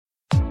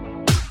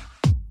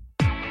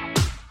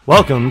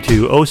Welcome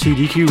to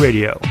OCDQ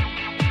Radio,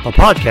 a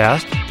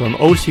podcast from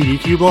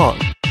OCDQ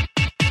Blog.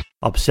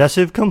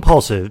 Obsessive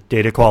Compulsive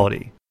Data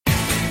Quality.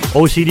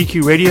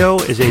 OCDQ Radio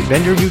is a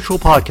vendor-neutral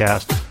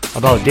podcast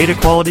about data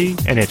quality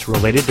and its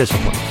related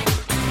disciplines,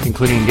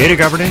 including data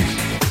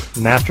governance,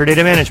 master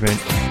data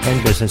management,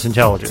 and business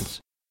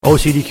intelligence.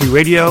 OCDQ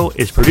Radio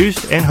is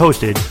produced and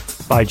hosted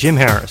by Jim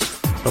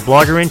Harris, the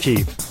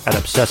blogger-in-chief at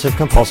Obsessive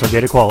Compulsive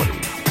Data Quality,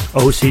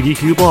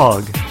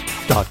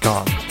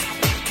 OCDQblog.com.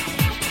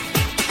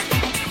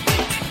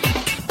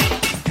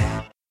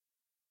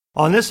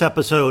 On this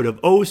episode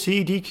of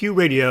OCDQ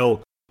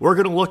Radio, we're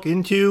going to look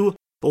into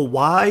the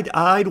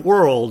wide-eyed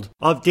world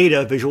of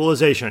data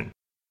visualization.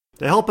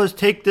 To help us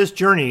take this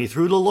journey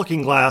through the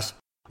looking glass,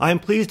 I am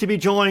pleased to be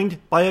joined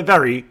by a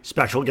very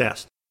special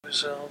guest.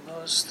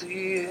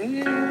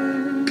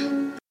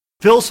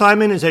 Phil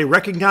Simon is a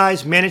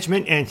recognized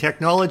management and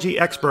technology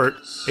expert,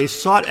 a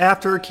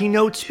sought-after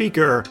keynote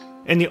speaker,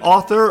 and the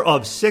author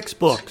of 6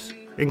 books,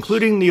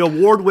 including the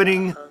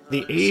award-winning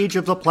The Age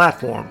of the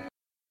Platform.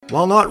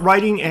 While not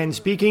writing and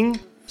speaking,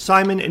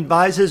 Simon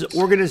advises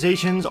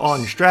organizations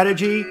on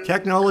strategy,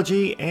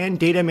 technology, and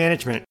data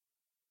management.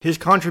 His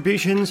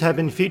contributions have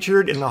been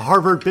featured in the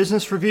Harvard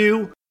Business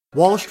Review,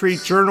 Wall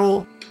Street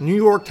Journal, New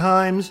York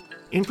Times,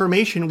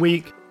 Information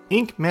Week,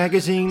 Inc.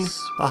 Magazine,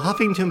 The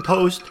Huffington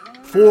Post,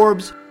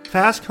 Forbes,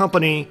 Fast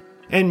Company,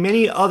 and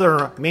many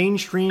other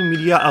mainstream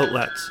media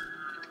outlets.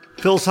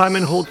 Phil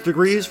Simon holds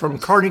degrees from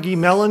Carnegie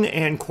Mellon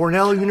and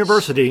Cornell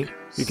University.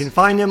 You can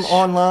find him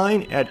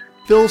online at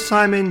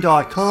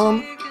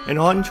philsimon.com and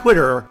on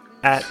Twitter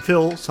at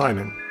Phil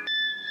Simon.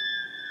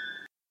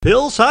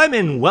 Phil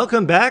Simon,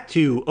 welcome back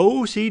to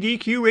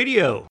OCDQ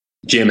Radio.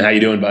 Jim, how you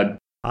doing, bud?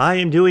 I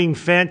am doing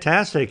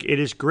fantastic. It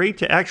is great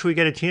to actually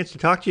get a chance to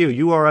talk to you.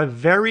 You are a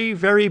very,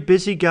 very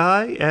busy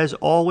guy, as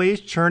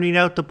always, churning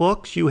out the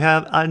books. You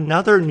have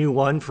another new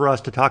one for us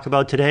to talk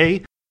about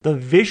today, The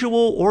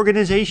Visual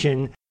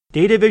Organization,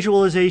 Data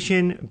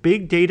Visualization,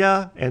 Big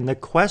Data, and the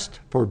Quest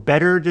for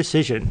Better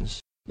Decisions.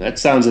 That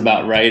sounds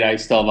about right. I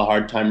still have a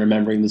hard time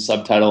remembering the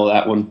subtitle of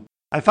that one.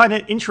 I find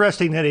it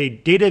interesting that a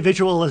data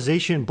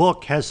visualization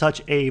book has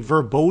such a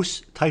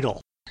verbose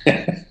title.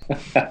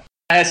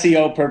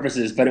 SEO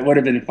purposes, but it would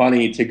have been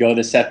funny to go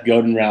the Seth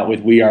Godin route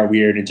with We Are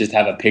Weird and just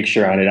have a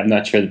picture on it. I'm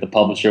not sure that the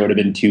publisher would have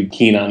been too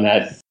keen on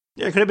that.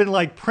 Yeah, it could have been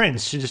like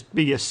Prince, to just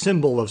be a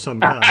symbol of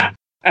some kind.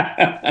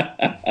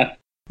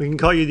 We can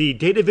call you the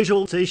data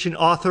visualization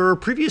author,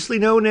 previously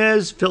known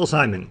as Phil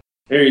Simon.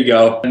 There you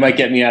go. It might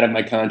get me out of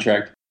my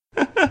contract.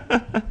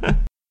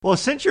 Well,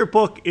 since your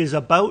book is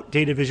about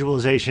data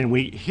visualization,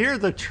 we hear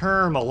the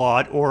term a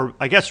lot, or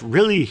I guess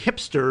really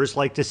hipsters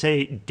like to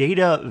say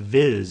data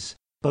viz.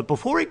 But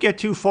before we get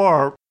too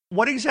far,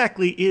 what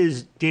exactly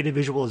is data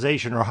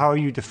visualization, or how are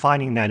you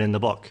defining that in the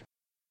book?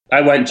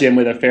 I went, Jim,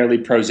 with a fairly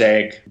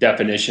prosaic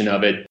definition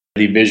of it,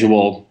 the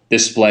visual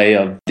display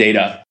of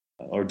data,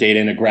 or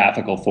data in a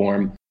graphical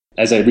form.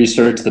 As I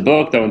researched the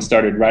book, though, and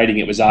started writing,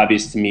 it was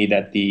obvious to me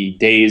that the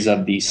days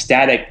of the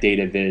static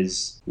data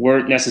viz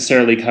weren't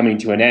necessarily coming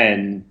to an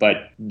end,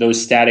 but those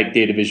static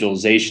data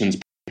visualizations,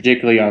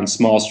 particularly on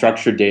small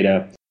structured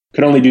data,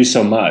 could only do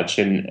so much.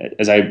 And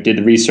as I did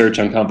the research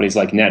on companies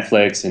like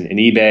Netflix and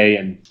eBay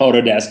and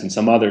Autodesk and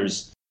some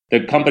others,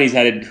 the companies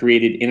that had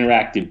created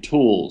interactive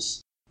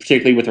tools,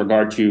 particularly with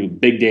regard to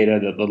big data,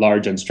 the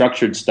large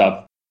unstructured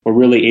stuff, were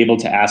really able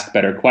to ask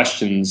better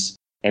questions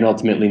and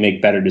ultimately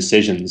make better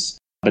decisions.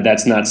 But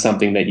that's not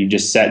something that you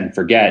just set and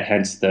forget,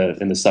 hence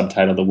in the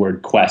subtitle, the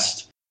word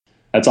quest.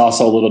 That's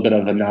also a little bit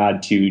of a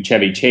nod to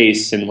Chevy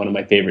Chase in one of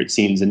my favorite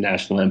scenes in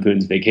National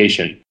Lampoon's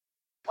Vacation.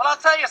 Well, I'll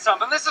tell you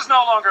something. This is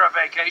no longer a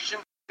vacation.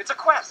 It's a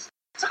quest.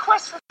 It's a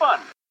quest for fun.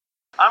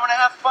 I'm going to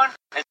have fun,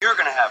 and you're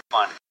going to have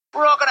fun.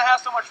 We're all going to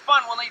have so much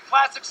fun, we'll need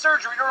plastic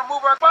surgery to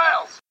remove our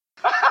files.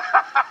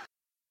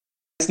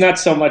 It's not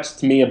so much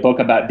to me a book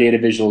about data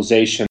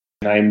visualization.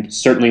 I'm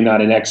certainly not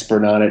an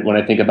expert on it. When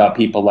I think about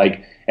people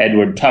like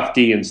Edward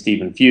Tufte and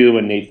Stephen Few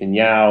and Nathan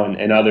Yao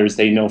and others,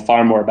 they know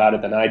far more about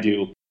it than I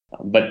do.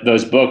 But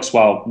those books,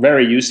 while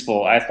very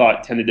useful, I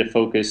thought tended to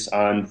focus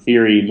on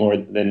theory more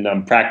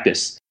than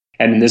practice.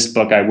 And in this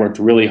book, I worked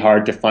really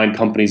hard to find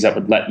companies that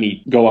would let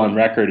me go on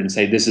record and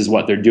say, this is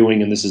what they're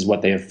doing and this is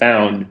what they have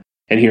found.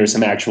 And here are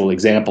some actual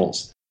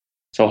examples.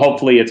 So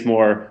hopefully it's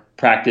more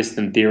practice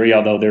than theory,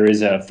 although there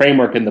is a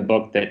framework in the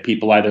book that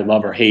people either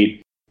love or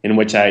hate, in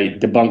which I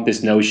debunk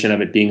this notion of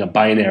it being a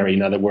binary.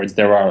 In other words,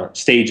 there are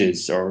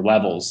stages or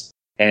levels.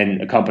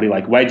 And a company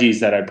like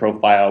Wedgies that I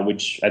profile,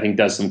 which I think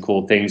does some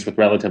cool things with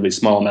relatively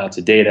small amounts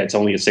of data, it's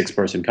only a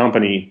 6-person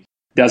company,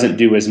 doesn't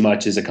do as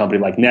much as a company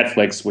like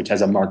Netflix, which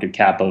has a market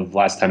cap of,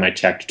 last time I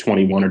checked,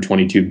 $21 or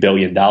 $22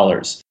 billion.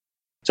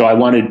 So I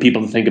wanted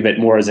people to think of it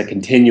more as a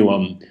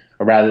continuum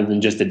rather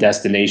than just a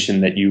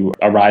destination that you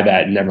arrive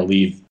at and never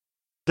leave.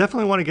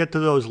 Definitely want to get to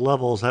those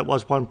levels. That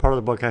was one part of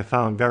the book I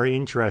found very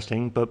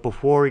interesting. But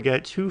before we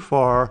get too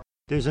far,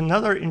 there's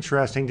another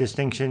interesting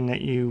distinction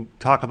that you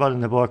talk about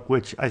in the book,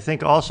 which I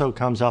think also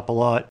comes up a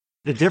lot.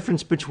 The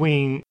difference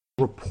between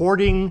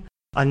reporting,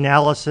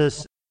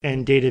 analysis,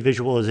 and data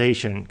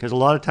visualization? Because a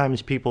lot of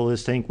times people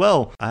just think,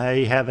 well,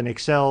 I have an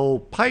Excel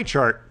pie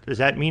chart. Does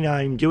that mean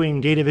I'm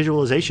doing data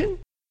visualization?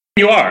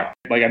 You are.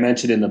 Like I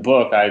mentioned in the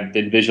book, I've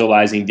been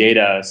visualizing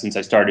data since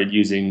I started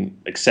using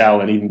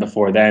Excel, and even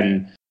before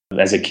then,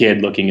 as a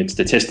kid, looking at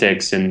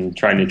statistics and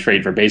trying to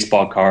trade for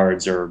baseball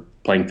cards or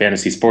playing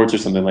fantasy sports or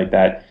something like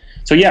that.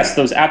 So yes,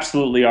 those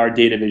absolutely are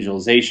data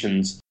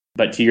visualizations.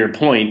 But to your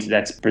point,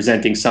 that's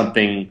presenting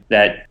something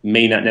that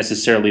may not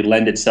necessarily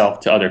lend itself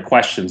to other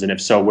questions. And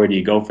if so, where do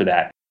you go for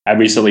that? I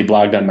recently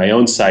blogged on my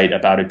own site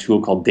about a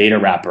tool called Data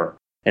Wrapper.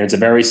 And it's a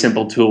very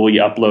simple tool.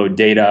 You upload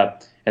data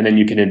and then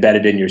you can embed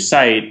it in your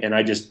site. And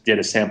I just did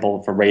a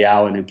sample for Ray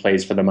Allen, who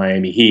plays for the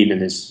Miami Heat,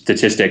 and his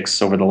statistics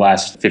over the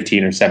last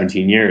 15 or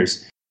 17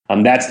 years.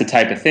 That's the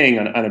type of thing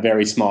on a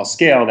very small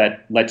scale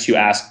that lets you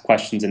ask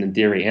questions and in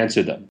theory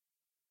answer them.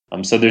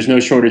 So there's no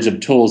shortage of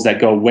tools that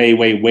go way,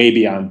 way, way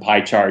beyond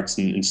pie charts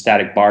and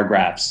static bar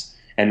graphs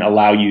and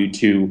allow you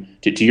to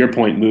your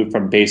point, move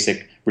from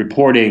basic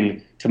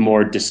reporting to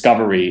more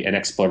discovery and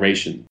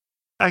exploration.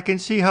 I can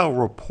see how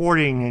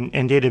reporting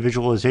and data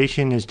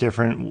visualization is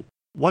different.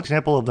 What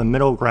example of the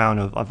middle ground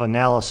of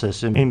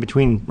analysis in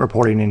between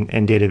reporting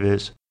and data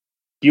viz?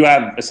 You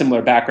have a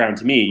similar background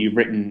to me. You've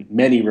written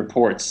many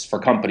reports for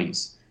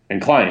companies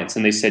and clients,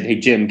 and they said, hey,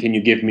 Jim, can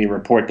you give me a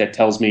report that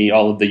tells me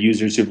all of the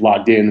users who've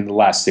logged in the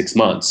last 6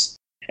 months?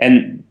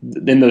 And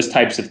in those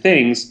types of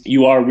things,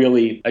 you are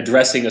really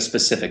addressing a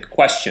specific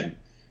question.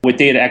 With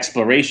data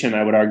exploration,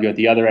 I would argue at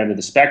the other end of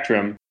the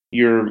spectrum,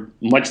 you're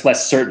much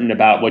less certain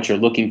about what you're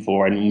looking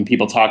for. And when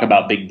people talk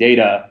about big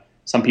data,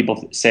 some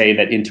people say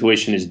that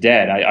intuition is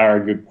dead. I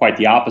argue quite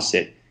the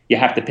opposite. You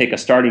have to pick a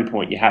starting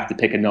point. You have to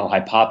pick a null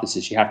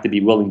hypothesis. You have to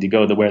be willing to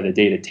go to where the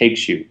data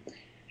takes you.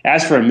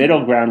 As for a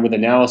middle ground with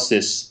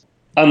analysis,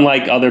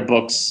 unlike other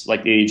books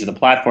like The Age of the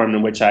Platform,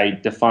 in which I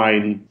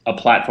define a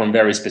platform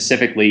very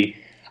specifically,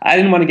 I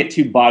didn't want to get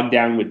too bogged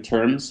down with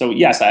terms. So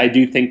yes, I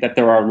do think that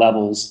there are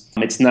levels.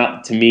 It's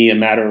not, to me, a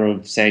matter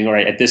of saying, all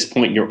right, at this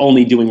point, you're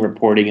only doing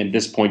reporting. At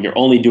this point, you're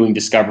only doing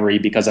discovery,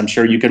 because I'm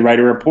sure you could write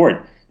a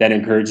report that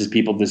encourages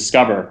people to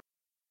discover.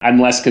 I'm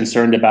less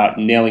concerned about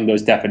nailing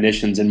those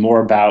definitions and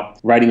more about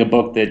writing a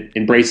book that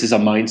embraces a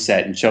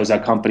mindset and shows how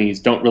companies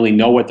don't really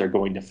know what they're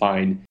going to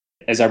find.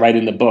 As I write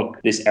in the book,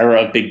 this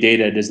era of big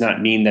data does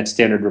not mean that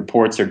standard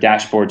reports or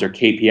dashboards or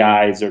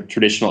KPIs or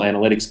traditional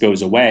analytics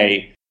goes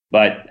away.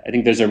 But I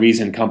think there's a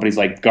reason companies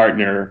like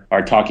Gartner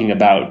are talking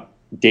about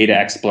data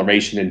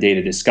exploration and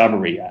data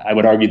discovery. I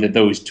would argue that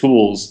those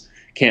tools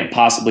can't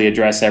possibly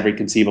address every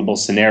conceivable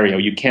scenario.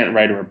 You can't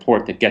write a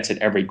report that gets at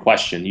every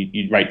question.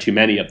 You'd write too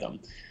many of them.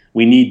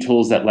 We need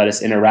tools that let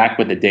us interact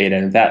with the data.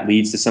 And if that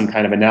leads to some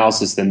kind of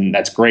analysis, then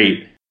that's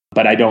great.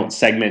 But I don't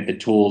segment the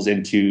tools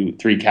into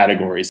 3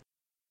 categories.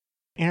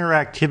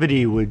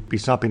 Interactivity would be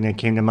something that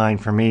came to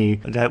mind for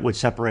me that would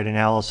separate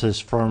analysis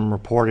from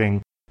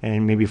reporting,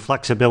 and maybe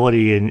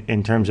flexibility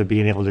in terms of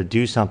being able to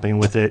do something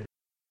with it.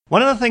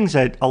 One of the things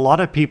that a lot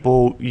of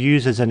people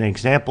use as an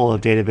example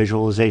of data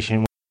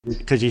visualization,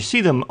 because you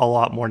see them a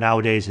lot more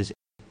nowadays, is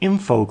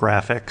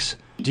infographics.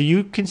 Do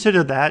you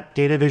consider that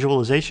data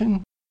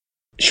visualization?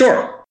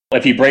 Sure.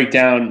 If you break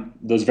down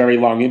those very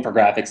long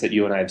infographics that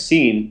you and I have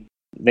seen,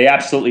 they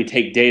absolutely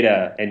take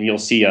data, and you'll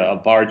see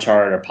a bar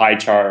chart or pie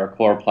chart or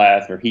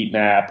chloropleth or heat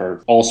map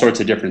or all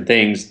sorts of different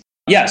things.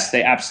 Yes,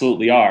 they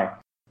absolutely are.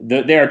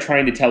 They are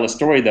trying to tell a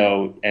story,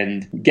 though,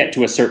 and get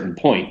to a certain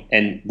point.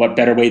 And what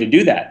better way to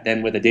do that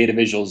than with a data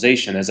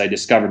visualization? As I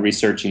discovered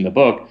researching the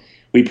book,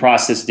 we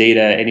process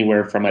data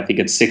anywhere from, I think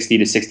it's 60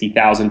 to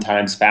 60,000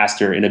 times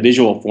faster in a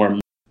visual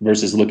form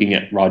versus looking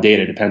at raw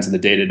data. It depends on the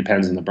data,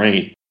 depends on the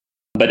brain.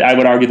 But I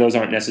would argue those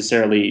aren't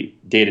necessarily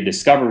data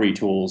discovery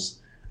tools.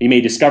 You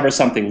may discover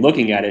something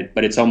looking at it,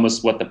 but it's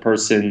almost what the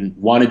person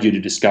wanted you to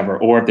discover.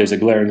 Or if there's a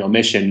glaring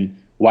omission,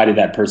 why did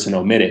that person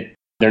omit it?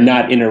 They're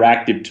not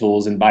interactive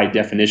tools, and by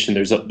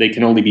definition, they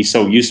can only be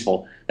so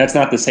useful. That's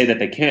not to say that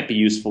they can't be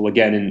useful.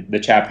 Again, in the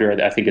chapter,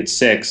 I think it's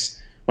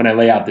 6, when I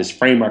lay out this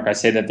framework, I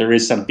say that there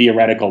is some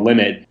theoretical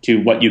limit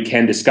to what you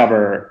can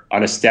discover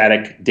on a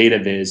static data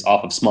viz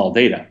off of small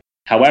data.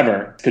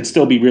 However, it could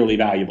still be really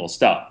valuable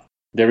stuff.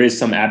 There is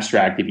some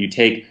abstract. If you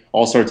take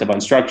all sorts of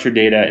unstructured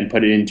data and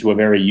put it into a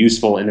very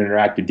useful and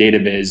interactive data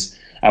viz,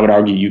 I would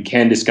argue you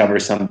can discover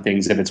some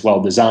things if it's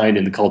well designed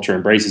and the culture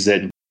embraces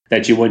it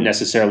that you wouldn't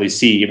necessarily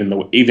see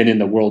even in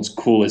the world's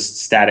coolest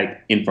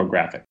static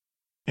infographic.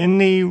 In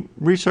the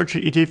research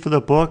that you did for the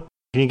book,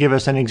 can you give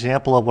us an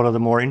example of one of the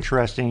more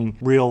interesting,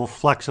 real,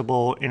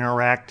 flexible,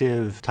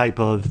 interactive type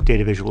of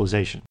data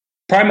visualization?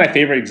 Probably my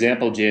favorite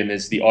example, Jim,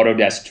 is the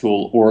Autodesk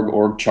tool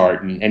org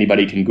chart, and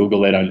anybody can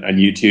Google it on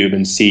YouTube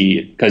and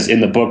see, because in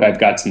the book I've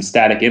got some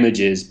static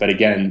images, but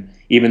again,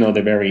 even though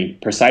they're very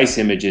precise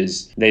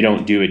images, they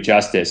don't do it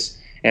justice.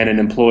 And an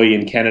employee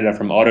in Canada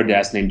from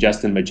Autodesk named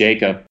Justin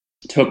Majeka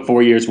took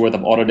 4 years worth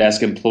of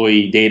Autodesk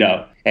employee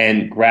data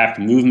and graphed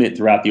movement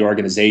throughout the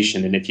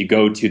organization. And if you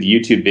go to the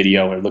YouTube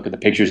video and look at the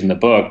pictures in the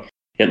book,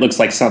 it looks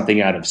like something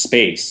out of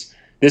space.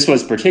 This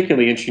was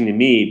particularly interesting to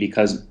me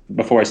because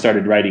before I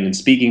started writing and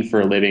speaking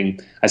for a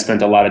living, I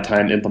spent a lot of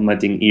time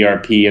implementing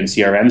ERP and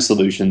CRM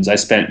solutions. I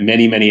spent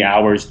many, many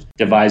hours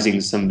devising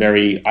some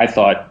very, I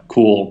thought,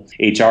 cool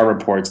HR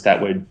reports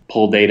that would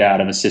pull data out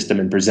of a system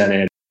and present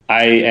it.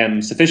 I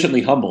am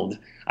sufficiently humbled.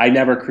 I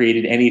never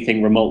created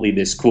anything remotely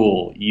this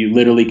cool. You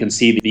literally can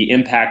see the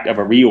impact of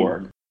a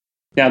reorg.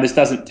 Now, this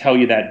doesn't tell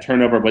you that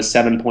turnover was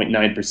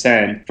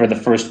 7.9% for the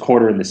first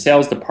quarter in the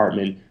sales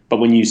department, but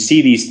when you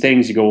see these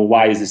things, you go, well,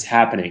 why is this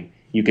happening?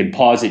 You can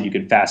pause it, you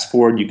can fast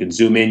forward, you can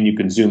zoom in, you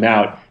can zoom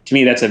out. To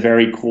me, that's a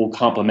very cool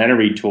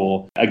complementary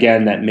tool,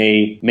 again, that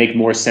may make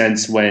more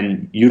sense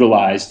when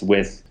utilized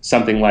with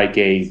something like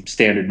a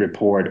standard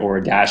report or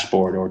a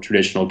dashboard or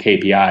traditional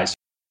KPIs.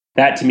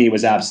 That, to me,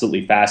 was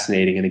absolutely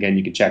fascinating, and again,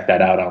 you can check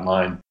that out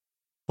online.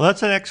 Well,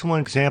 that's an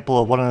excellent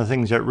example of one of the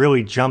things that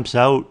really jumps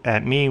out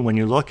at me when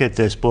you look at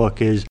this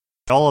book is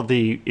all of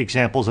the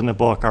examples in the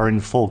book are in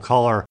full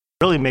color.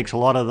 It really makes a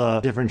lot of the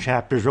different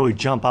chapters really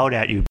jump out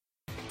at you.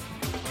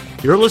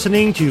 You're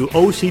listening to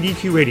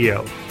OCDQ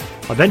Radio,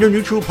 a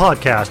vendor-neutral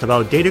podcast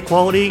about data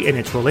quality and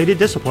its related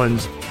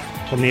disciplines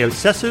from the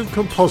Obsessive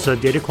Compulsive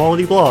Data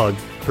Quality blog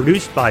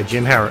produced by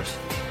Jim Harris.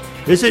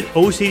 Visit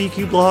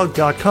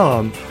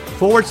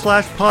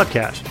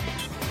ocdqblog.com/podcast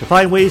to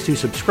find ways to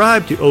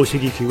subscribe to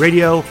OCDQ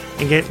Radio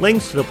and get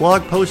links to the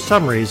blog post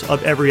summaries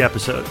of every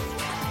episode.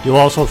 You'll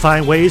also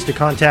find ways to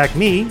contact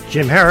me,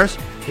 Jim Harris,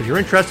 if you're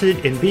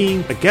interested in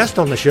being a guest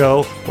on the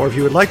show or if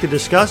you would like to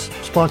discuss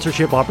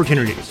sponsorship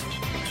opportunities.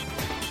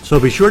 So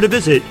be sure to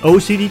visit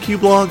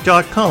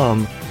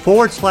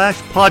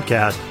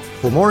ocdqblog.com/podcast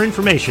for more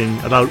information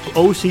about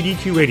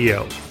OCDQ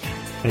Radio.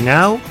 And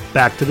now,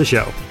 back to the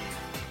show.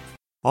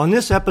 On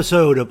this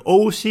episode of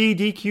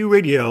OCDQ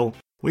Radio,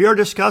 we are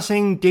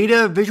discussing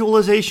data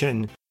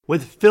visualization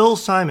with Phil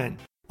Simon,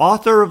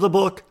 author of the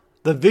book,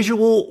 The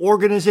Visual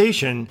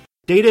Organization,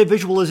 Data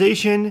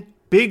Visualization,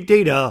 Big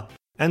Data,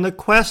 and the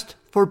Quest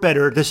for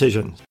Better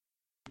Decisions.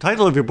 The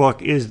title of your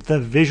book is The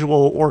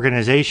Visual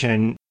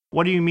Organization.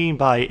 What do you mean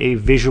by a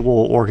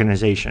visual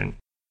organization?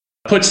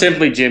 Put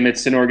simply, Jim,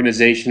 it's an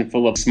organization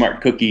full of smart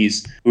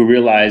cookies who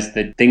realize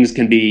that things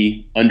can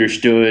be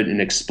understood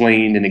and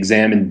explained and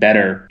examined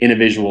better in a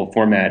visual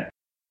format.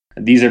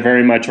 These are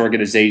very much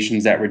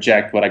organizations that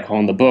reject what I call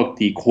in the book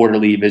the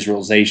quarterly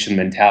visualization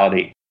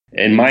mentality.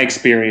 In my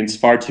experience,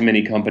 far too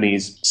many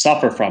companies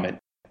suffer from it.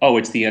 Oh,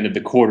 it's the end of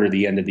the quarter,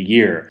 the end of the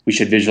year. We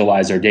should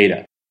visualize our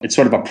data. It's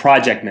sort of a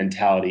project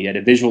mentality. At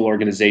a visual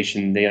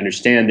organization, they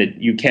understand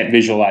that you can't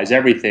visualize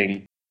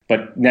everything,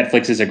 but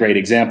Netflix is a great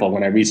example.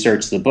 When I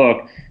researched the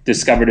book,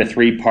 discovered a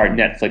 3-part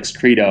Netflix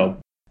credo,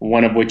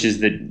 one of which is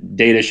that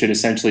data should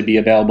essentially be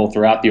available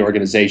throughout the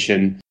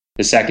organization.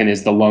 The second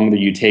is the longer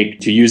you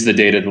take to use the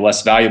data, the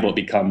less valuable it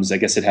becomes. I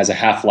guess it has a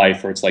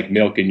half-life where it's like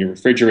milk in your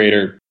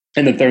refrigerator.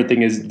 And the third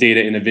thing is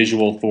data in a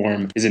visual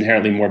form is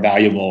inherently more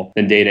valuable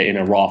than data in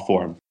a raw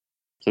form.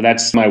 So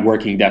that's my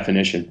working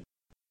definition.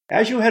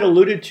 As you had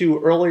alluded to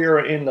earlier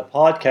in the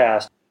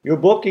podcast, your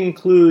book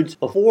includes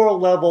a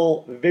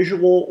 4-level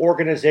visual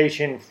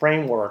organization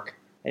framework,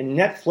 and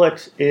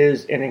Netflix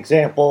is an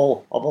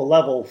example of a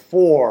level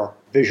 4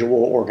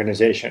 visual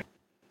organization.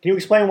 Can you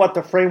explain what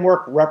the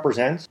framework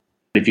represents?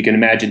 If you can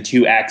imagine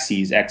 2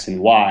 axes, X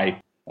and Y,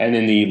 and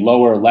in the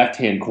lower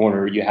left-hand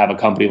corner, you have a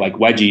company like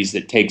Wedgies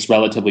that takes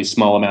relatively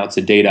small amounts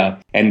of data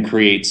and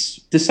creates,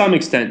 to some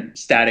extent,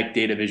 static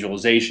data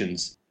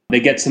visualizations. They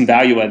get some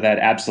value out of that,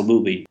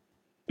 absolutely.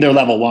 They're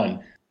level 1.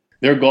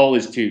 Their goal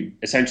is to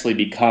essentially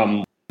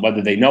become,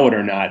 whether they know it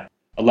or not,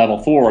 a level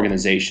 4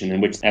 organization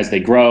in which, as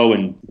they grow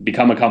and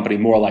become a company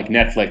more like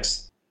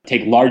Netflix,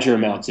 take larger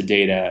amounts of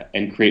data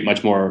and create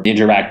much more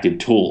interactive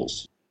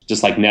tools,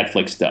 just like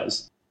Netflix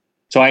does.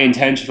 So I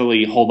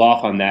intentionally hold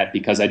off on that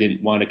because I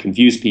didn't want to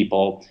confuse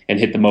people and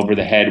hit them over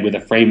the head with a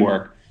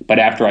framework. But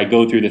after I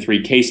go through the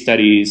 3 case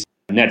studies,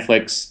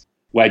 Netflix,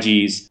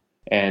 Wedgies,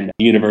 and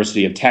the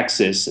University of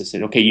Texas, I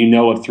said, okay, you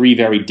know of 3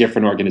 very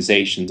different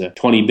organizations, a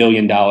 $20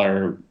 billion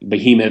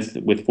behemoth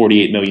with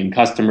 48 million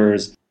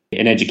customers,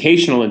 an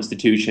educational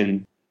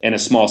institution, and a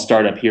small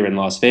startup here in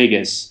Las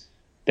Vegas.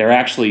 They're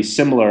actually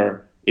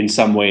similar in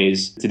some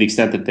ways to the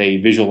extent that they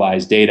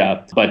visualize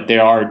data, but they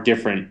are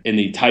different in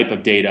the type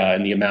of data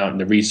and the amount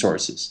and the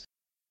resources.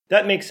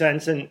 That makes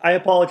sense, and I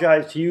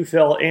apologize to you,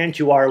 Phil, and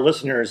to our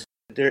listeners.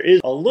 There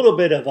is a little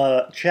bit of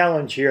a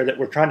challenge here that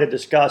we're trying to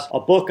discuss a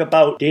book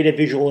about data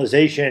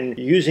visualization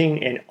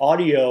using an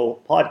audio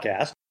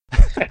podcast.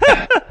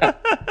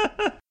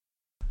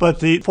 But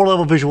the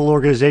 4-level visual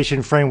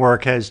organization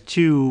framework has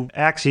 2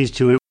 axes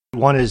to it.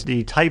 One is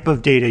the type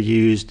of data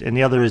used, and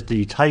the other is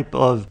the type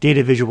of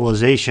data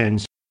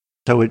visualizations.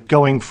 So it's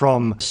going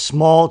from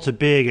small to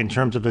big in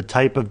terms of the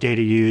type of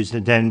data used,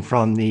 and then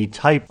from the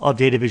type of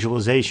data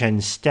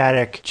visualization,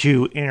 static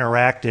to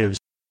interactive.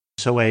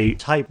 So a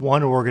type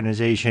 1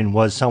 organization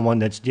was someone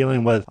that's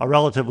dealing with a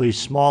relatively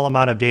small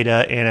amount of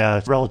data in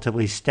a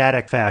relatively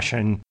static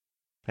fashion.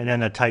 And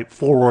then a type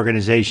 4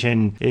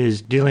 organization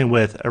is dealing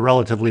with a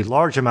relatively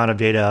large amount of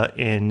data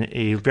in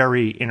a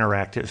very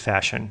interactive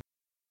fashion.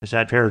 Is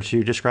that fair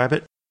to describe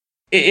it?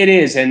 It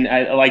is, and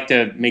I like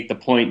to make the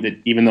point that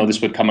even though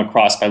this would come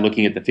across by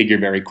looking at the figure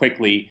very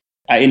quickly,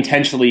 I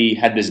intentionally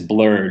had this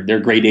blurred. They're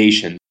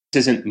gradation.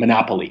 This isn't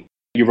Monopoly.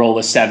 You roll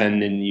a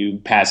 7 and you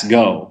pass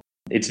go.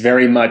 It's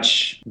very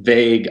much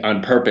vague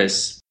on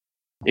purpose.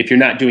 If you're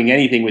not doing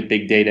anything with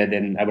big data,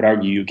 then I would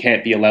argue you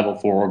can't be a level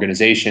 4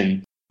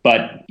 organization,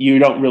 but you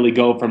don't really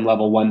go from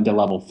level 1 to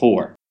level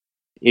 4.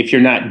 If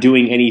you're not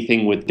doing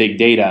anything with big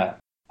data,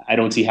 I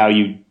don't see how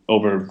you,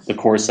 over the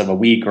course of a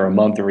week or a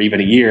month or even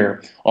a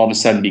year, all of a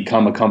sudden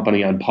become a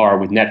company on par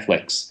with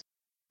Netflix.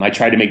 I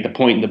try to make the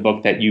point in the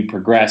book that you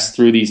progress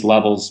through these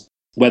levels,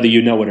 whether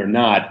you know it or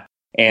not.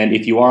 And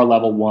if you are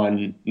level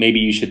 1,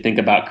 maybe you should think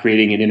about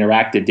creating an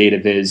interactive data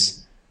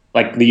viz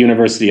like the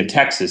University of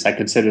Texas. I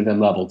consider them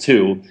level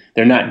 2.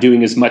 They're not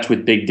doing as much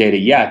with big data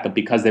yet, but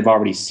because they've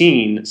already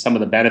seen some of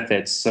the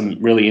benefits, some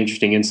really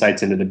interesting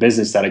insights into the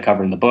business that I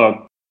cover in the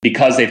book,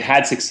 because they've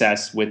had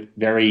success with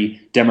very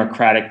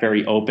democratic,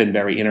 very open,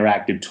 very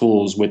interactive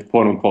tools with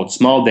quote unquote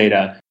small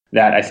data,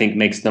 that I think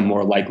makes them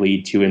more likely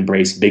to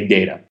embrace big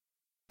data.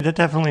 That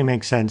definitely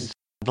makes sense.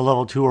 The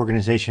level 2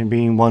 organization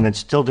being one that's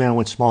still dealing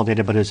with small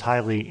data but is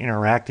highly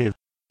interactive,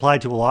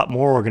 applied to a lot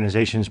more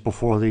organizations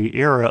before the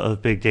era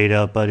of big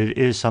data, but it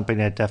is something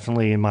that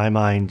definitely, in my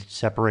mind,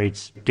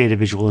 separates data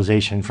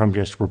visualization from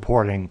just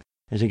reporting,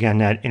 is again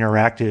that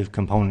interactive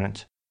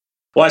component.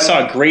 Well, I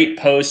saw a great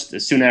post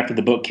soon after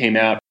the book came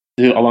out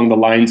along the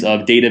lines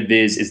of data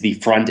viz is the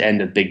front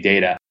end of big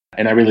data.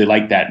 And I really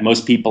like that.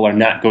 Most people are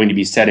not going to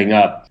be setting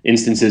up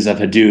instances of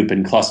Hadoop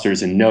and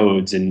clusters and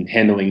nodes and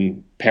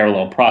handling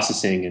parallel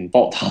processing and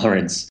fault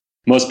tolerance.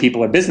 Most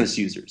people are business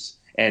users.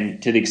 And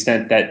to the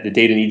extent that the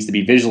data needs to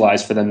be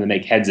visualized for them to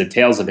make heads or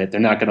tails of it, they're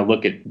not going to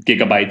look at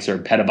gigabytes or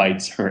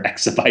petabytes or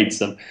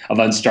exabytes of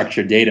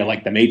unstructured data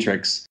like the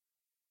Matrix.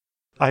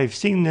 I've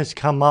seen this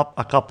come up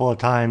a couple of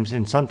times,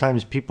 and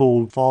sometimes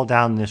people fall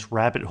down this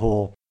rabbit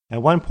hole.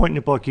 At one point in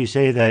the book, you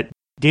say that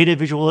data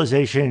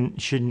visualization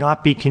should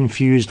not be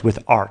confused with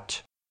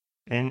art.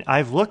 And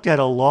I've looked at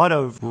a lot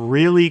of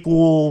really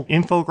cool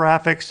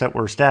infographics that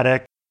were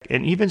static,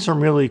 and even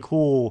some really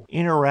cool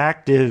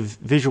interactive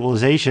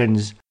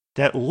visualizations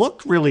that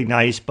looked really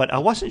nice, but I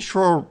wasn't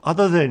sure,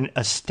 other than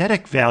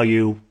aesthetic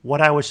value,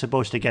 what I was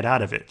supposed to get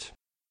out of it.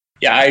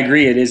 Yeah, I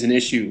agree. It is an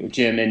issue,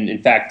 Jim. And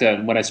in fact,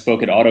 when I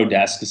spoke at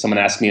Autodesk, someone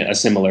asked me a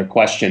similar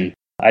question.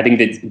 I think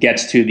that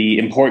gets to the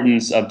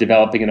importance of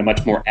developing in a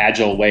much more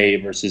agile way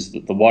versus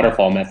the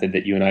waterfall method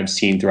that you and I have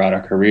seen throughout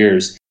our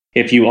careers.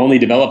 If you only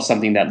develop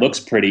something that looks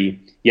pretty,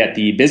 yet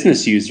the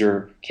business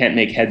user can't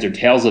make heads or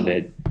tails of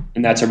it,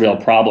 and that's a real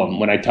problem.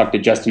 When I talked to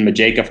Justin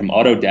Majeka from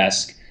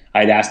Autodesk,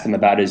 I'd asked him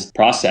about his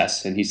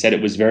process, and he said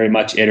it was very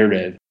much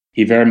iterative.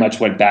 He very much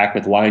went back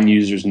with line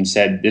users and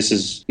said, this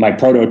is my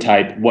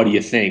prototype, what do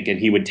you think? And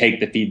he would take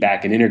the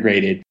feedback and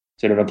integrate it,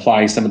 sort of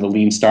applying some of the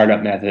lean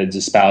startup methods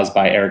espoused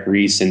by Eric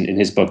Ries in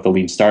his book, The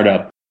Lean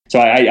Startup. So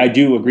I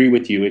do agree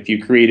with you. If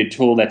you create a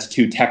tool that's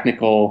too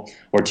technical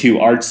or too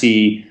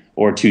artsy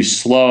or too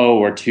slow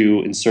or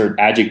too insert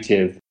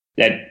adjective,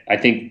 that I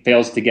think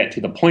fails to get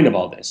to the point of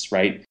all this,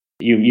 right?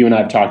 You and I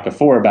have talked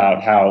before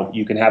about how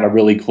you can have a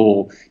really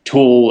cool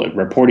tool,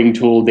 reporting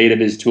tool, data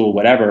viz tool,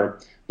 whatever,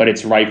 but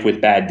it's rife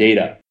with bad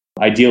data.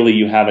 Ideally,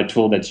 you have a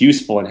tool that's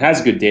useful and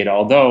has good data,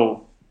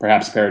 although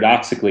perhaps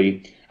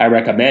paradoxically, I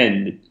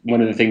recommend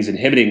one of the things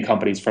inhibiting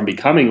companies from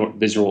becoming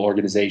visual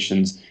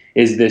organizations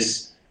is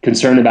this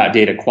concern about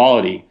data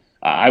quality.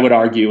 I would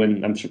argue,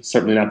 and I'm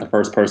certainly not the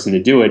first person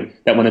to do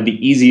it, that one of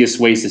the easiest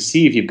ways to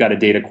see if you've got a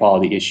data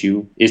quality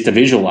issue is to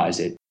visualize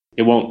it.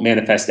 It won't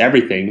manifest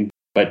everything.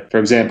 But for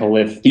example,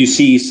 if you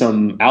see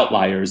some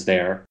outliers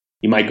there,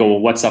 you might go,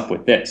 well, what's up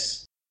with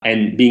this?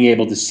 And being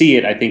able to see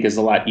it, I think, is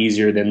a lot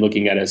easier than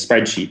looking at a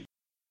spreadsheet.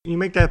 You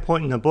make that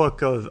point in the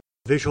book of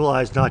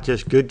visualize not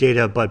just good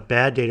data, but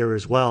bad data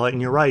as well.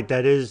 And you're right,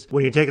 that is,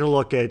 when you're taking a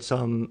look at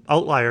some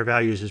outlier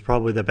values, is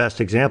probably the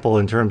best example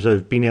in terms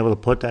of being able to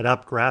put that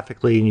up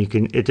graphically,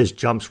 and it just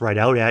jumps right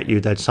out at you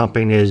that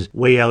something is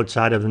way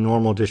outside of the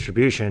normal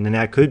distribution. And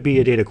that could be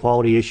a data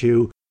quality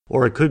issue,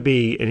 or it could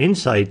be an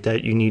insight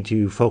that you need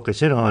to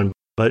focus in on.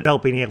 But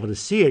without being able to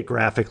see it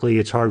graphically,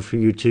 it's hard for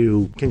you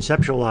to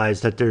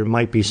conceptualize that there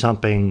might be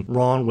something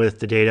wrong with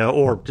the data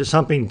or just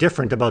something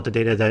different about the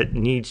data that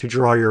needs to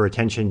draw your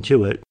attention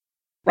to it.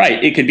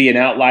 Right. It could be an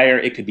outlier.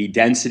 It could be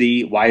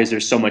density. Why is there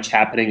so much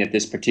happening at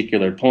this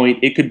particular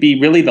point? It could be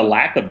really the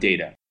lack of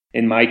data.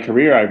 In my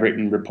career, I've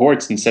written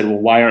reports and said, well,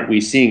 why aren't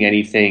we seeing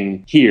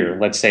anything here?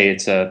 Let's say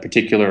it's a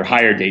particular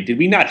hire date. Did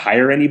we not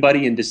hire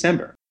anybody in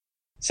December?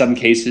 Some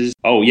cases,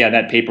 oh yeah,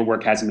 that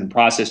paperwork hasn't been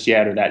processed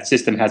yet, or that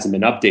system hasn't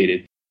been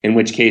updated. In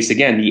which case,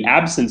 again, the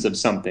absence of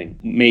something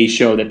may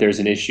show that there's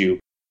an issue.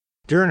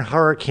 During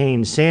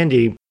Hurricane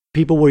Sandy,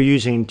 people were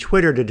using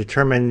Twitter to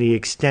determine the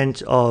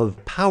extent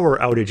of power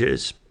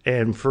outages.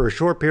 And for a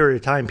short period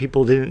of time,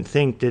 people didn't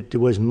think that there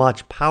was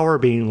much power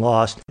being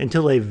lost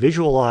until they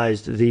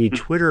visualized the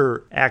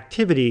Twitter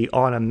activity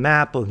on a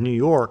map of New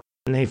York.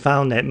 And they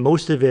found that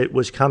most of it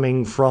was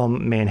coming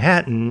from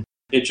Manhattan.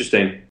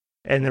 Interesting.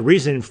 And the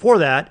reason for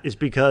that is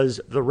because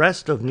the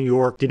rest of New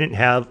York didn't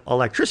have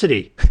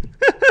electricity.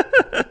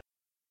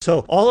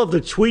 So all of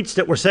the tweets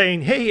that were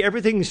saying, hey,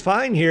 everything's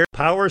fine here,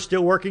 power's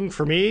still working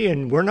for me,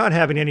 and we're not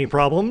having any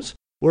problems,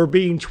 were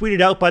being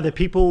tweeted out by the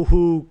people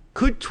who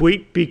could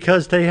tweet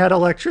because they had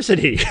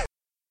electricity.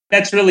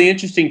 That's really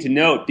interesting to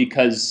note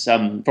because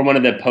from one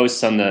of the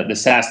posts on the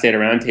SaaS Data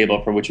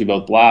Roundtable, for which we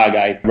both blog,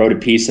 I wrote a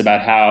piece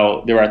about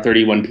how there are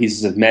 31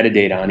 pieces of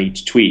metadata on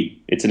each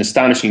tweet. It's an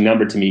astonishing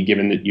number to me,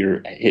 given that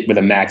you're hit with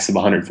a max of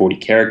 140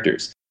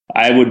 characters.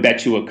 I would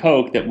bet you a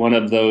Coke that one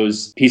of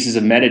those pieces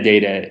of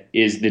metadata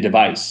is the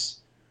device.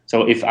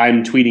 So if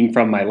I'm tweeting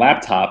from my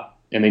laptop,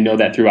 and they know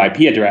that through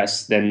IP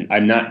address, then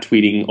I'm not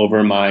tweeting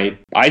over my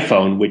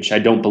iPhone, which I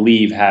don't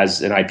believe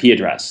has an IP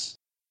address.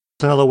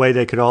 Another way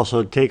they could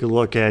also take a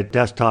look at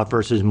desktop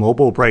versus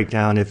mobile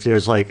breakdown. If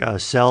there's like a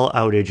cell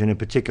outage in a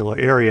particular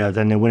area,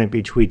 then there wouldn't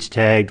be tweets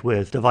tagged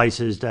with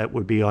devices that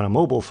would be on a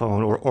mobile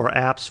phone or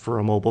apps for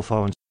a mobile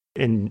phone.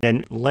 And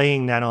then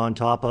laying that on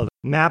top of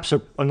maps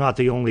are not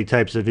the only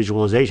types of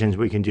visualizations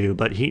we can do,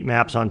 but heat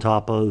maps on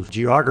top of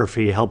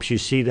geography helps you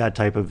see that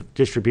type of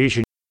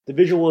distribution. The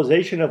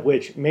visualization of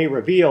which may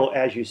reveal,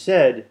 as you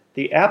said,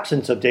 the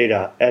absence of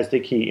data as the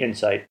key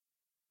insight.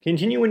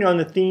 Continuing on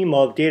the theme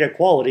of data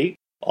quality,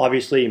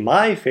 obviously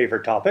my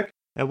favorite topic.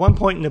 At one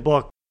point in the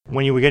book,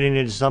 when you were getting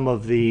into some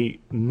of the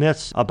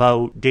myths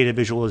about data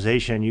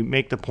visualization, you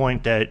make the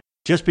point that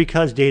just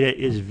because data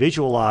is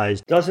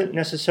visualized doesn't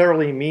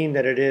necessarily mean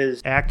that it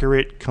is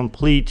accurate,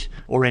 complete,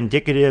 or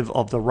indicative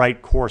of the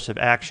right course of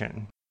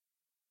action.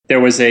 There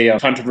was a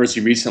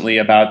controversy recently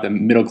about the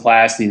middle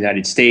class in the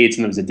United States,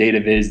 and there was a data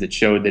viz that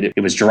showed that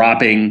it was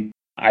dropping.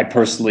 I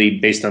personally,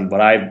 based on what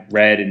I've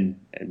read and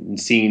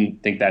seen,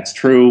 think that's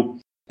true.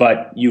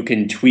 But you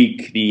can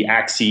tweak the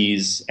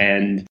axes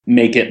and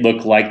make it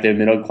look like the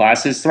middle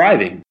class is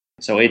thriving.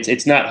 So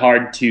it's not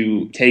hard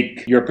to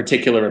take your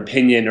particular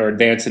opinion or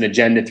advance an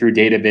agenda through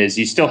data viz.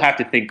 You still have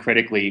to think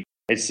critically.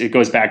 It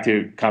goes back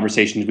to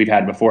conversations we've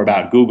had before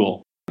about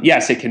Google.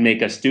 Yes, it can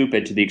make us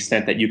stupid to the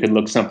extent that you can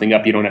look something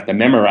up, you don't have to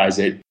memorize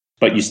it,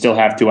 but you still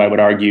have to, I would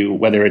argue,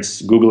 whether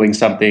it's Googling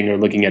something or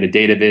looking at a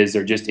data viz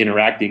or just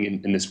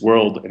interacting in this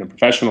world in a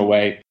professional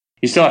way,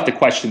 you still have to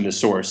question the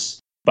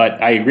source.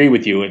 But I agree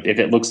with you. If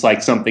it looks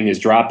like something is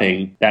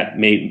dropping, that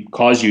may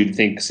cause you to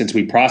think, since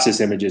we process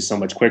images so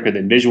much quicker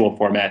than visual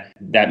format,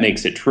 that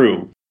makes it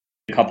true.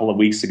 A couple of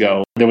weeks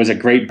ago, there was a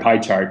great pie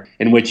chart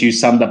in which you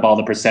summed up all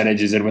the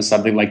percentages and it was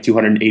something like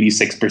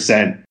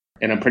 286%.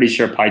 And I'm pretty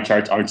sure pie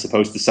charts aren't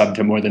supposed to sum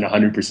to more than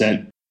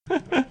 100%.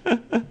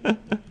 That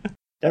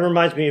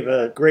reminds me of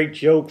a great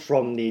joke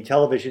from the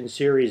television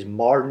series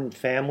Modern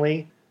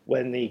Family,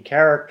 when the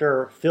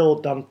character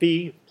Phil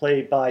Dunphy,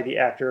 played by the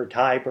actor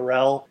Ty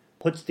Burrell,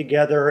 puts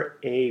together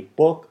a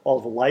book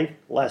of life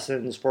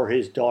lessons for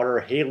his daughter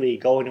Haley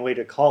going away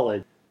to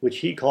college, which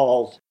he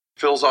calls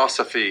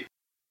Philosophy,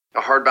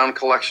 a hardbound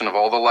collection of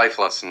all the life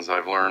lessons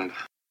I've learned,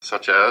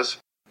 such as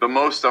the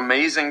most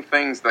amazing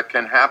things that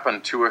can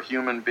happen to a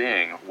human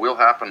being will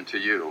happen to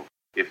you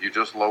if you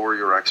just lower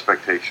your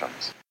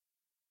expectations.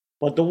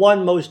 But the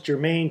one most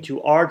germane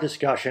to our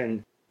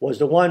discussion was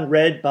the one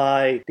read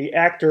by the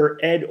actor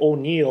Ed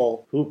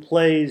O'Neill, who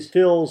plays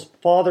Phil's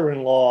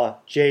father-in-law,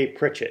 Jay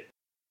Pritchett.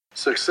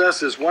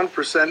 Success is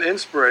 1%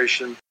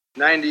 inspiration,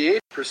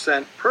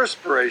 98%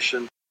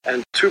 perspiration,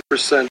 and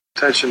 2%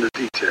 attention to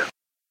detail.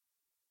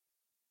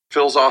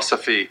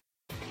 Philosophy.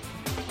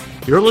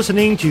 You're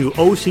listening to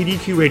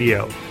OCDQ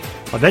Radio,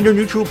 a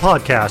vendor-neutral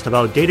podcast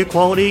about data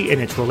quality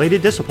and its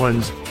related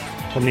disciplines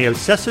from the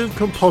Obsessive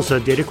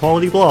Compulsive Data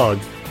Quality blog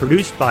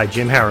produced by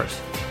Jim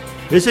Harris.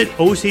 Visit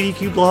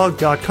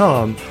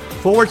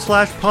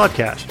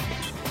ocdqblog.com/podcast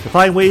to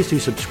find ways to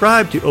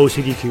subscribe to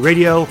OCDQ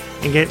Radio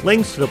and get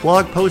links to the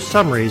blog post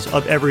summaries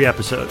of every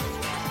episode.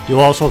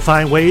 You'll also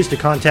find ways to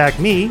contact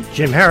me,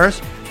 Jim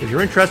Harris, if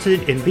you're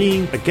interested in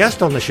being a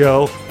guest on the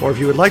show or if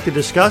you would like to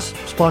discuss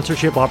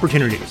sponsorship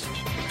opportunities.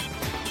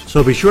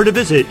 So be sure to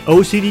visit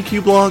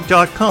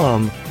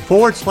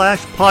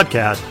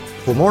ocdqblog.com/podcast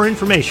for more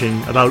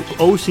information about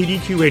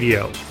OCDQ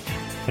Radio.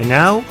 And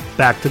now,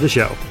 back to the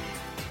show.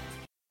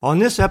 On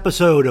this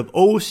episode of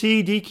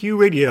OCDQ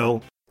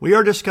Radio, we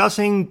are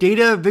discussing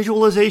data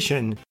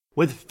visualization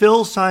with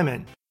Phil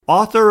Simon,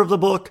 author of the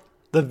book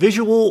The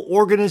Visual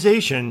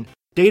Organization,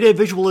 Data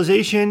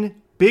Visualization,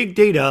 Big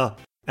Data,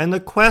 and the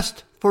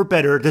Quest for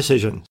Better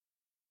Decisions.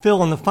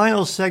 Phil, in the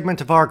final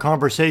segment of our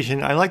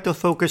conversation, I like to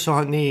focus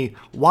on the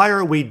why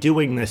are we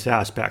doing this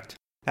aspect.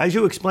 As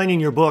you explain in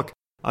your book,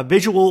 a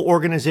visual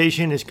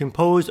organization is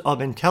composed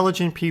of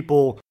intelligent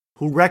people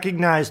who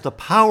recognize the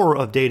power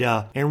of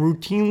data and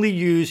routinely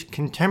use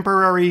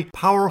contemporary,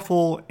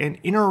 powerful,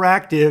 and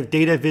interactive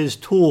data viz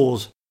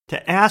tools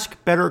to ask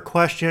better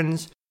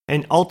questions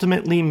and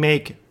ultimately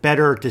make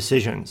better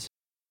decisions.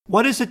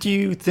 What is it, do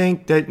you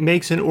think, that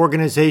makes an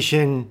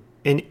organization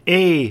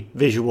a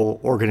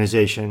visual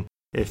organization,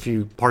 if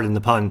you pardon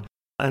the pun,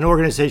 an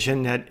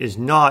organization that is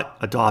not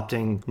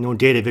adopting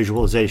data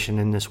visualization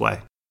in this way?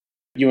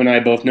 You and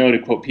I both know, to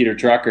quote Peter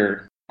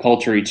Drucker,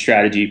 culture eats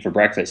strategy for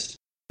breakfast.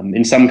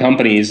 In some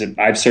companies,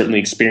 I've certainly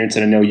experienced,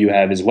 and I know you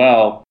have as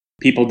well,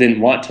 people didn't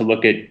want to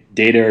look at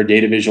data or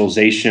data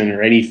visualization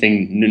or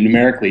anything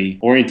numerically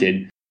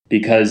oriented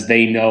because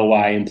they know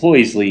why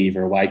employees leave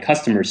or why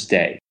customers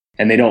stay,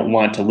 and they don't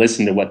want to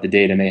listen to what the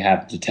data may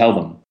have to tell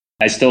them.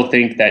 I still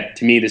think that,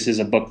 to me, this is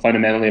a book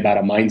fundamentally about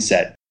a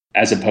mindset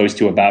as opposed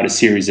to about a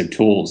series of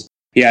tools.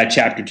 Yeah,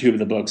 chapter 2 of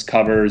the books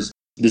covers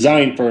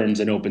design firms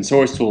and open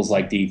source tools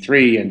like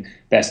D3 and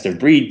best of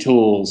breed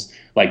tools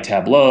like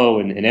Tableau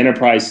and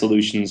enterprise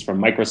solutions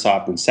from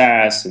Microsoft and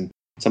SAS and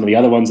some of the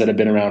other ones that have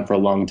been around for a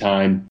long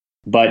time.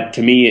 But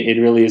to me, it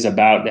really is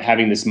about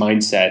having this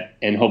mindset.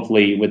 And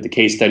hopefully with the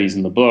case studies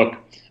in the book,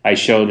 I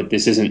show that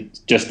this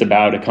isn't just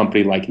about a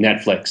company like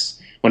Netflix.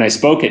 When I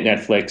spoke at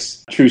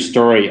Netflix, true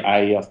story,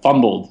 I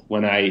fumbled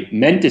when I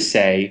meant to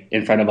say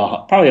in front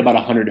of probably about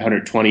 100,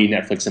 120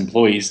 Netflix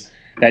employees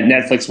that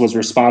Netflix was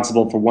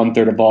responsible for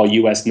 1/3 of all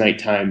U.S.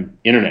 nighttime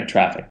internet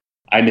traffic.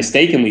 I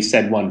mistakenly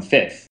said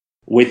 1/5.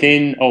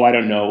 Within,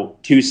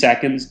 2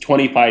 seconds,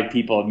 25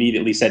 people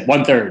immediately said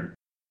 1/3.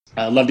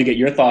 I'd love to get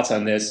your thoughts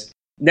on this.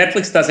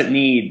 Netflix doesn't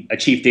need a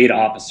chief data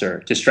officer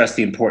to stress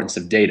the importance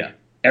of data.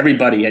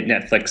 Everybody at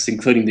Netflix,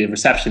 including the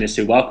receptionist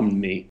who welcomed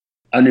me,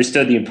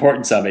 understood the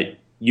importance of it.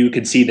 You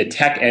could see the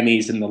tech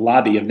Emmys in the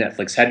lobby of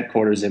Netflix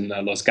headquarters in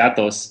Los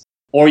Gatos,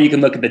 or you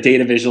can look at the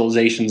data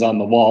visualizations on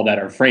the wall that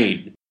are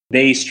framed.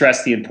 They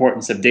stress the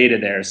importance of data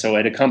there. So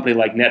at a company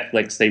like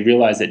Netflix, they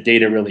realize that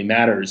data really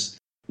matters.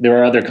 There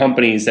are other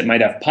companies that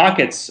might have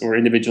pockets or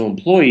individual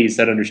employees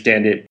that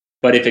understand it.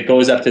 But if it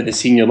goes up to the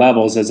senior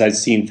levels, as I've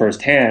seen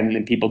firsthand,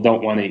 and people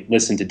don't want to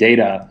listen to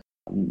data,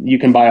 you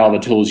can buy all the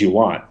tools you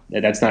want.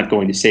 That's not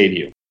going to save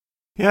you.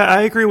 Yeah,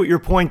 I agree with your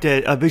point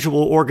that a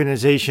visual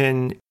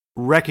organization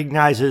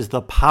recognizes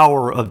the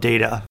power of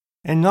data.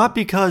 And not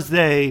because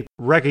they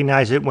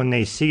recognize it when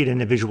they see it in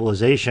the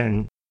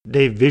visualization,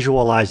 they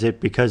visualize it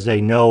because they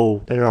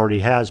know that it already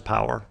has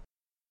power.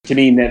 To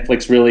me,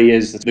 Netflix really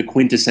is the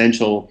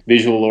quintessential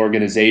visual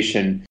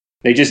organization.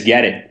 They just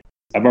get it.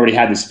 I've already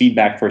had this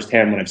feedback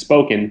firsthand when I've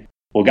spoken.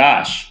 Well,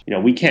 gosh,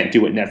 we can't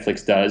do what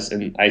Netflix does.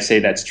 And I say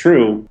that's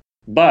true,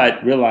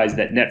 but realize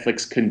that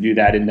Netflix couldn't do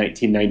that in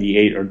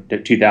 1998 or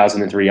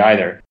 2003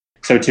 either.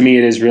 So to me,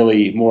 it is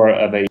really more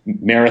of a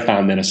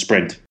marathon than a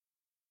sprint.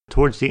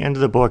 Towards the end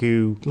of the book,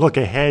 you look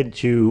ahead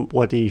to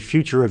what the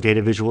future of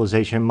data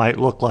visualization might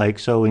look like.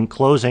 So in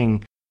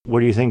closing, where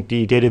do you think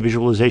the data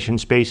visualization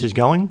space is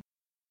going?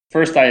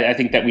 First, I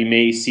think that we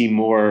may see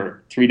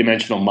more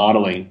three-dimensional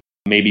modeling,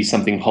 maybe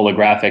something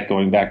holographic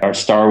going back to our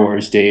Star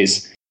Wars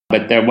days.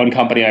 But there one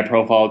company I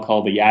profile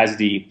called the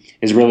Yazdi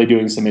is really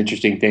doing some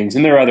interesting things.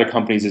 And there are other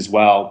companies as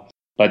well.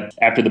 But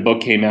after the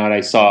book came out, I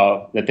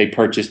saw that they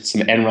purchased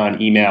some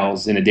Enron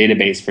emails in a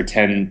database for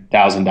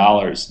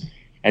 $10,000.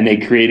 And they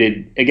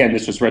created, again,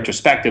 this was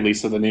retrospectively,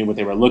 so they knew what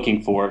they were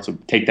looking for. So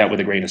take that with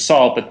a grain of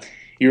salt. But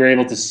you were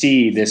able to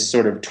see this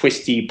sort of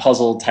twisty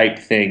puzzle type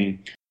thing.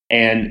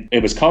 And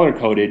it was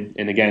color-coded.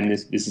 And again,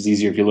 this is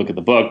easier if you look at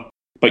the book.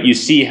 But you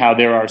see how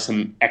there are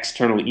some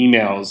external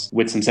emails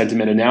with some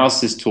sentiment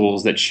analysis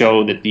tools that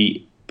show that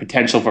the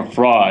potential for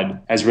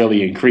fraud has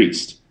really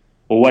increased.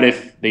 Well, what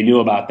if they knew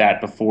about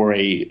that before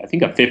I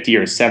think a $50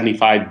 or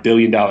 $75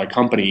 billion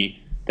company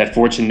that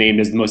Fortune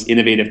named as the most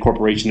innovative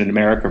corporation in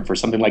America for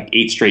something like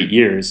 8 straight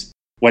years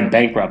went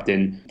bankrupt,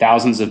 and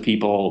thousands of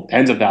people,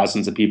 tens of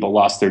thousands of people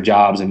lost their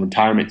jobs and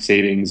retirement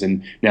savings.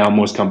 And now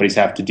most companies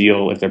have to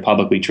deal, if they're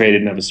publicly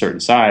traded and of a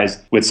certain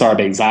size, with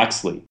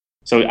Sarbanes-Oxley.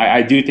 So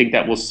I do think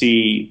that we'll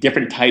see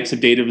different types of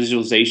data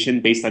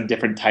visualization based on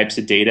different types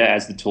of data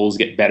as the tools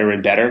get better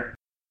and better.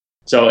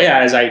 So yeah,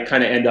 as I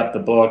kind of end up the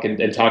book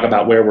and talk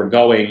about where we're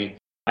going,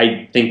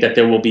 I think that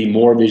there will be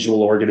more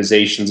visual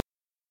organizations.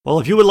 Well,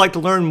 if you would like to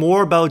learn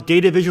more about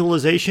data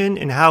visualization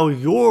and how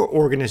your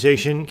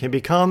organization can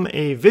become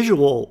a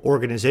visual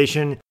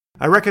organization,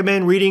 I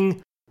recommend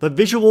reading The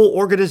Visual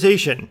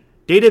Organization,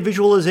 Data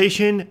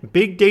Visualization,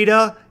 Big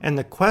Data, and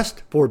the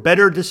Quest for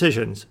Better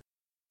Decisions.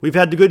 We've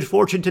had the good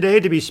fortune today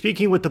to be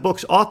speaking with the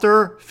book's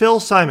author, Phil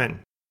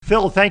Simon.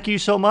 Phil, thank you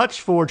so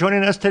much for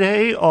joining us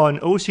today on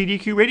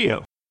OCDQ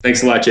Radio.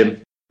 Thanks a lot,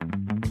 Jim.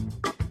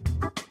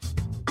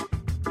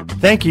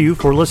 Thank you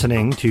for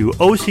listening to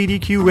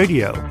OCDQ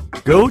Radio.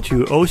 Go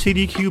to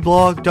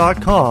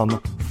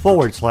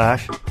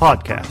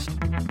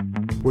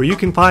ocdqblog.com/podcast, where you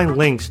can find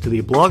links to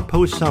the blog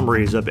post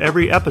summaries of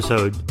every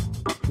episode,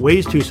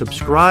 ways to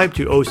subscribe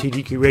to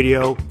OCDQ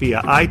Radio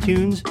via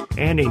iTunes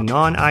and a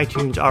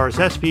non-iTunes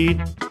RSS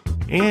feed,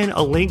 and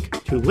a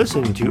link to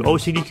listen to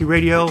OCDQ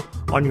Radio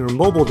on your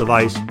mobile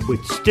device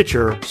with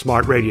Stitcher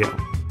Smart Radio.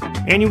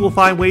 And you will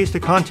find ways to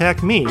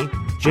contact me,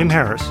 Jim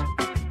Harris,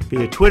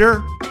 via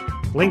Twitter,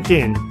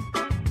 LinkedIn,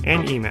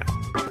 and email.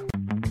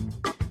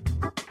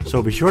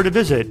 So be sure to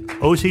visit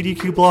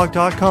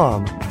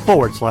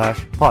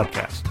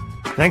ocdqblog.com/podcast.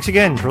 Thanks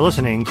again for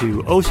listening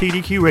to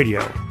OCDQ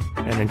Radio.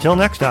 And until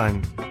next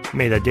time,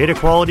 may the data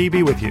quality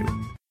be with you,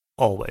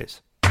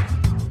 always.